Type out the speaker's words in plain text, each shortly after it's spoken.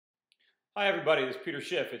Hi everybody, this is Peter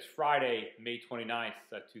Schiff. It's Friday, May 29th,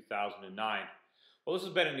 2009. Well, this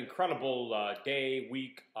has been an incredible day,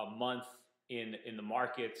 week, month in the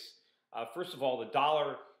markets. First of all, the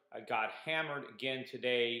dollar got hammered again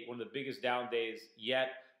today, one of the biggest down days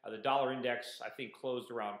yet. The dollar index, I think, closed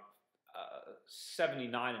around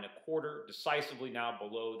 79 and a quarter, decisively now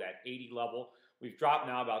below that 80 level. We've dropped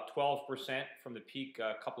now about 12% from the peak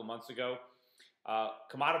a couple of months ago.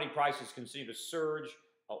 Commodity prices continue to surge.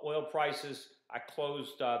 Oil prices, I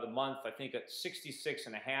closed the month, I think, at 66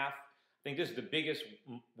 and a half. I think this is the biggest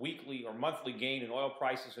weekly or monthly gain in oil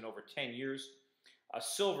prices in over 10 years.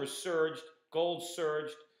 Silver surged, gold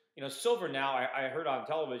surged. You know, silver now, I heard on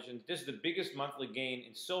television, this is the biggest monthly gain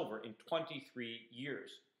in silver in 23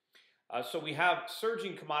 years. So we have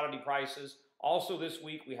surging commodity prices. Also this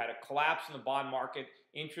week, we had a collapse in the bond market.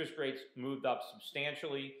 Interest rates moved up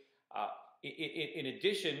substantially. In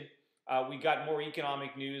addition, we got more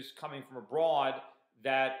economic news coming from abroad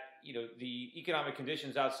that, you know, the economic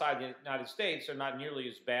conditions outside the United States are not nearly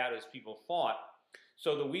as bad as people thought.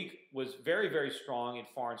 So the week was very, very strong in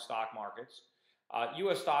foreign stock markets.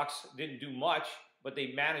 U.S. stocks didn't do much, but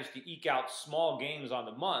they managed to eke out small gains on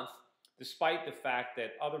the month, despite the fact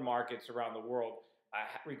that other markets around the world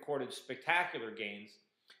recorded spectacular gains,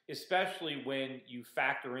 especially when you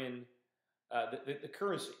factor in the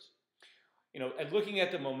currencies. You know, and looking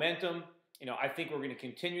at the momentum, you know, I think we're going to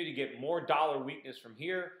continue to get more dollar weakness from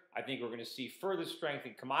here. I think we're going to see further strength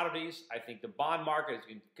in commodities. I think the bond market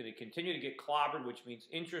is going to continue to get clobbered, which means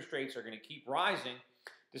interest rates are going to keep rising,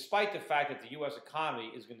 despite the fact that the U.S.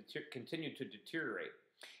 economy is going to continue to deteriorate.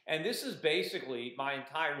 And this is basically my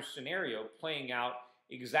entire scenario playing out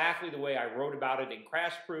exactly the way I wrote about it in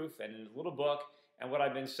Crash Proof and in the little book, and what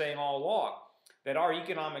I've been saying all along, that our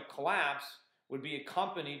economic collapse would be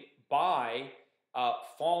accompanied by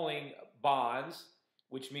falling bonds,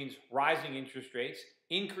 which means rising interest rates,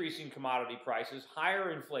 increasing commodity prices,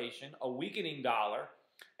 higher inflation, a weakening dollar,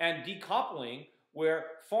 and decoupling where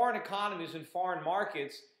foreign economies and foreign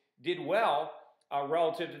markets did well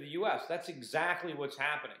relative to the U.S. That's exactly what's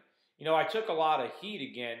happening. You know, I took a lot of heat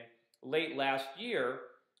again late last year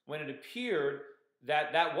when it appeared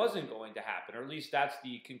that that wasn't going to happen, or at least that's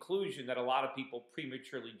the conclusion that a lot of people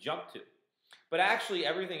prematurely jumped to. But actually,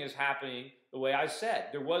 everything is happening the way I said.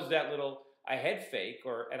 There was that little a head fake,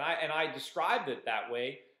 and I described it that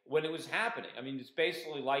way when it was happening. I mean, it's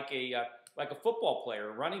basically like a football player,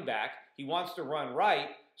 a running back. He wants to run right,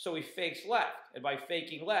 so he fakes left, and by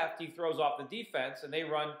faking left, he throws off the defense, and they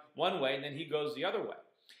run one way, and then he goes the other way.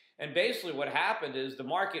 And basically, what happened is the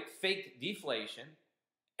market faked deflation,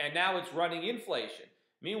 and now it's running inflation.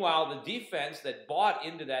 Meanwhile, the defense that bought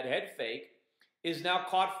into that head fake is now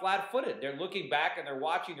caught flat-footed. They're looking back and they're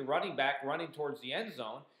watching the running back running towards the end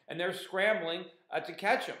zone, and they're scrambling to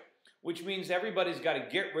catch him, which means everybody's got to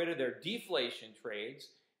get rid of their deflation trades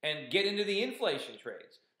and get into the inflation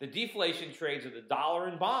trades. The deflation trades are the dollar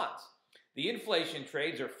and bonds. The inflation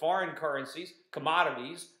trades are foreign currencies,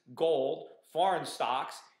 commodities, gold, foreign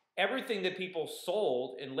stocks, everything that people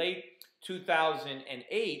sold in late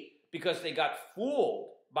 2008 because they got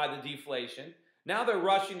fooled by the deflation. Now they're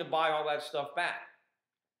rushing to buy all that stuff back.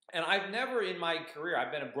 And I've never in my career,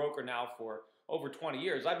 I've been a broker now for over 20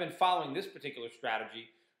 years, I've been following this particular strategy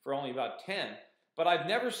for only about 10, but I've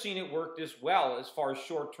never seen it work this well as far as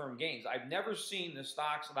short-term gains. I've never seen the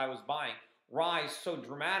stocks that I was buying rise so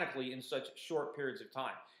dramatically in such short periods of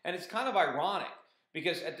time. And it's kind of ironic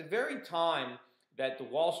because at the very time that the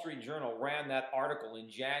Wall Street Journal ran that article in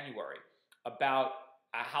January about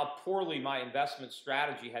how poorly my investment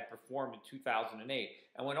strategy had performed in 2008.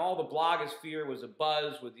 And when all the blogosphere was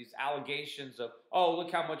abuzz with these allegations of, oh,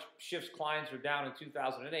 look how much Schiff's clients are down in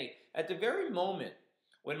 2008. At the very moment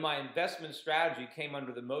when my investment strategy came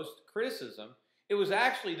under the most criticism, it was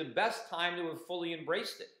actually the best time to have fully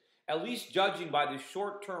embraced it. At least judging by the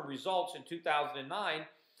short-term results in 2009,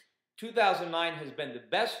 2009 has been the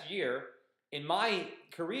best year in my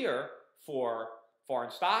career for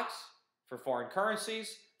foreign stocks, for foreign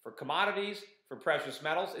currencies, for commodities, for precious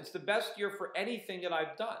metals. It's the best year for anything that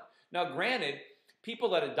I've done. Now, granted, people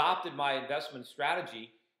that adopted my investment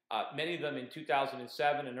strategy, many of them in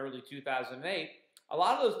 2007 and early 2008, a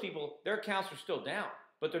lot of those people, their accounts are still down,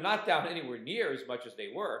 but they're not down anywhere near as much as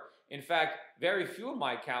they were. In fact, very few of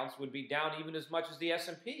my accounts would be down even as much as the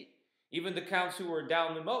S&P, even the accounts who were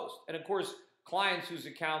down the most. And of course, clients whose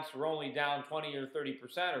accounts were only down 20 or 30%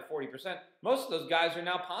 or 40%, most of those guys are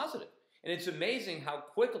now positive. And it's amazing how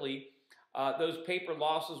quickly those paper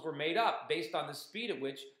losses were made up based on the speed at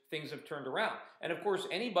which things have turned around. And of course,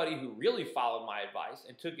 anybody who really followed my advice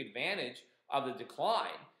and took advantage of the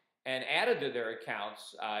decline and added to their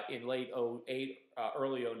accounts in late '08,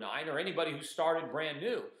 early '09, or anybody who started brand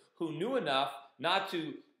new, who knew enough not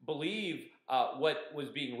to believe what was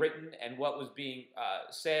being written and what was being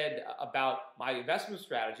said about my investment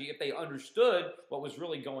strategy, if they understood what was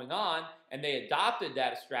really going on and they adopted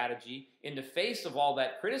that strategy in the face of all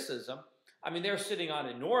that criticism, I mean, they're sitting on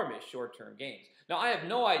enormous short-term gains. Now, I have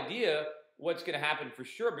no idea what's going to happen for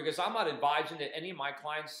sure because I'm not advising that any of my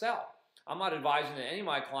clients sell. I'm not advising that any of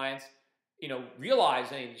my clients,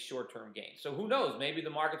 realize any of these short-term gains. So who knows? Maybe the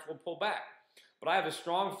markets will pull back. But I have a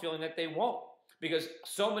strong feeling that they won't because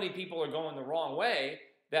so many people are going the wrong way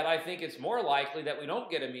that I think it's more likely that we don't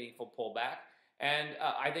get a meaningful pullback. And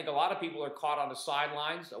I think a lot of people are caught on the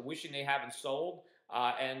sidelines wishing they haven't sold,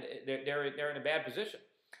 and they're in a bad position.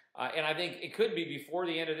 And I think it could be before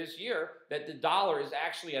the end of this year that the dollar is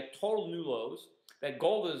actually at total new lows, that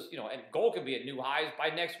gold is, and gold could be at new highs by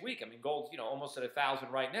next week. I mean, gold's, almost at 1,000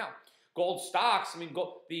 right now. Gold stocks,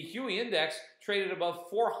 the Huey index traded above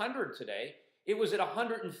 400 today. It was at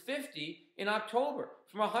 150 in October,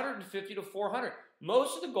 from 150 to 400.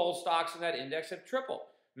 Most of the gold stocks in that index have tripled.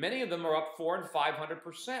 Many of them are up 400% and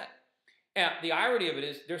 500%. And the irony of it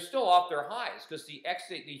is they're still off their highs because the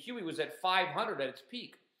Huey was at 500 at its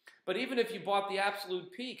peak. But even if you bought the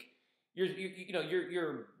absolute peak, you're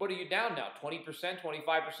what are you down now? 20%,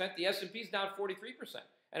 25%. The S&P's down 43%.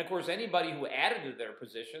 And of course, anybody who added to their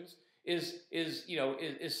positions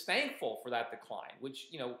is thankful for that decline,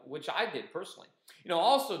 which I did personally.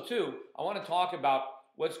 Also too, I want to talk about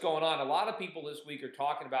what's going on. A lot of people this week are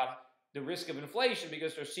talking about the risk of inflation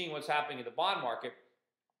because they're seeing what's happening in the bond market.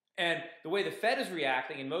 And the way the Fed is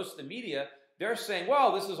reacting in most of the media, they're saying,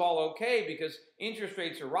 well, this is all okay because interest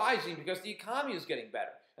rates are rising because the economy is getting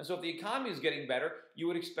better. And so if the economy is getting better, you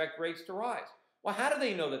would expect rates to rise. Well, how do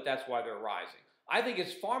they know that that's why they're rising? I think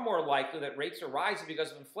it's far more likely that rates are rising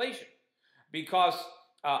because of inflation, because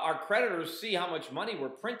our creditors see how much money we're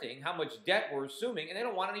printing, how much debt we're assuming, and they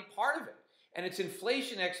don't want any part of it. And it's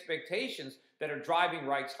inflation expectations that are driving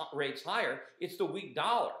rates higher. It's the weak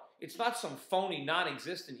dollar. It's not some phony,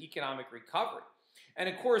 non-existent economic recovery. And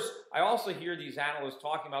of course, I also hear these analysts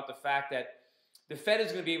talking about the fact that the Fed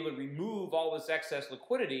is going to be able to remove all this excess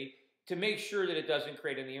liquidity to make sure that it doesn't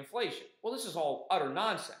create any inflation. Well, this is all utter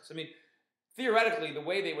nonsense. I mean, theoretically, the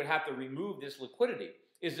way they would have to remove this liquidity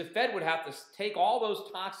is the Fed would have to take all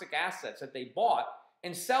those toxic assets that they bought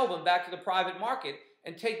and sell them back to the private market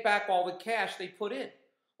and take back all the cash they put in.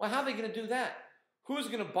 Well, how are they going to do that? Who's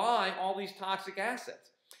going to buy all these toxic assets?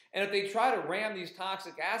 And if they try to ram these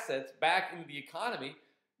toxic assets back into the economy,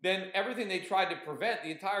 then everything they tried to prevent,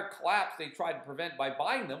 the entire collapse they tried to prevent by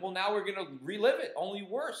buying them, well, now we're going to relive it, only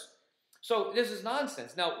worse. So this is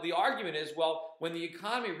nonsense. Now, the argument is, well, when the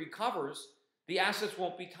economy recovers, the assets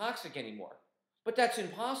won't be toxic anymore. But that's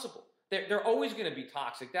impossible. They're always going to be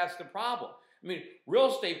toxic. That's the problem. I mean,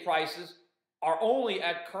 real estate prices are only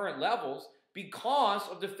at current levels because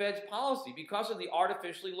of the Fed's policy, because of the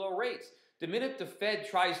artificially low rates. The minute the Fed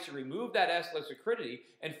tries to remove that excess liquidity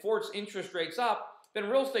and force interest rates up, then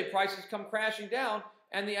real estate prices come crashing down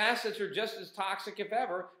and the assets are just as toxic if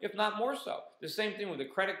ever, if not more so. The same thing with the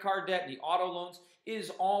credit card debt and the auto loans. It is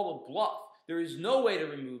all a bluff. There is no way to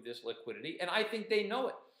remove this liquidity, and I think they know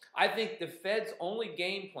it. I think the Fed's only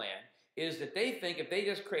game plan is that they think if they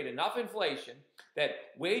just create enough inflation that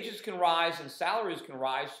wages can rise and salaries can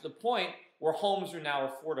rise to the point where homes are now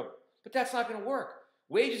affordable. But that's not going to work.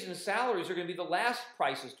 Wages and salaries are going to be the last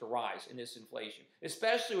prices to rise in this inflation,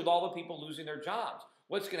 especially with all the people losing their jobs.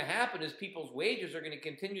 What's going to happen is people's wages are going to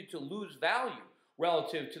continue to lose value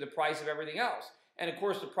relative to the price of everything else. And of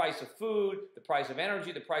course, the price of food, the price of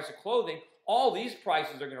energy, the price of clothing, all these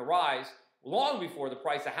prices are going to rise long before the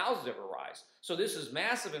price of houses ever rise. So this is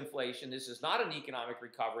massive inflation. This is not an economic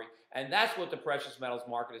recovery. And that's what the precious metals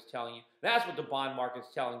market is telling you. That's what the bond market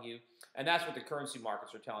is telling you. And that's what the currency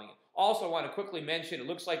markets are telling you. Also, I want to quickly mention, it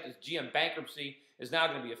looks like this GM bankruptcy is now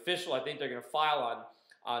going to be official. I think they're going to file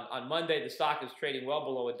on Monday. The stock is trading well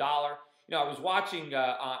below $1. I was watching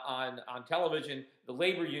on television the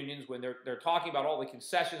labor unions when they're talking about all the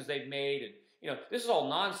concessions they've made, and this is all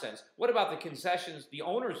nonsense. What about the concessions the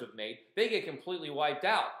owners have made? They get completely wiped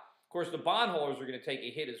out. Of course, the bondholders are going to take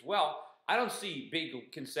a hit as well. I don't see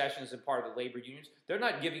big concessions in part of the labor unions. They're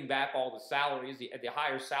not giving back all the salaries, the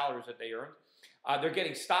higher salaries that they earned. They're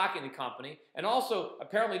getting stock in the company. And also,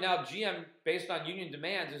 apparently now GM, based on union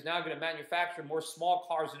demands, is now going to manufacture more small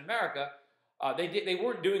cars in America. They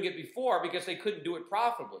weren't doing it before because they couldn't do it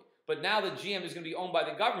profitably. But now that GM is going to be owned by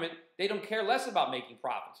the government, they don't care less about making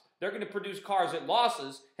profits. They're going to produce cars at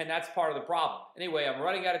losses, and that's part of the problem. Anyway, I'm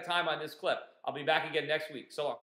running out of time on this clip. I'll be back again next week. So long.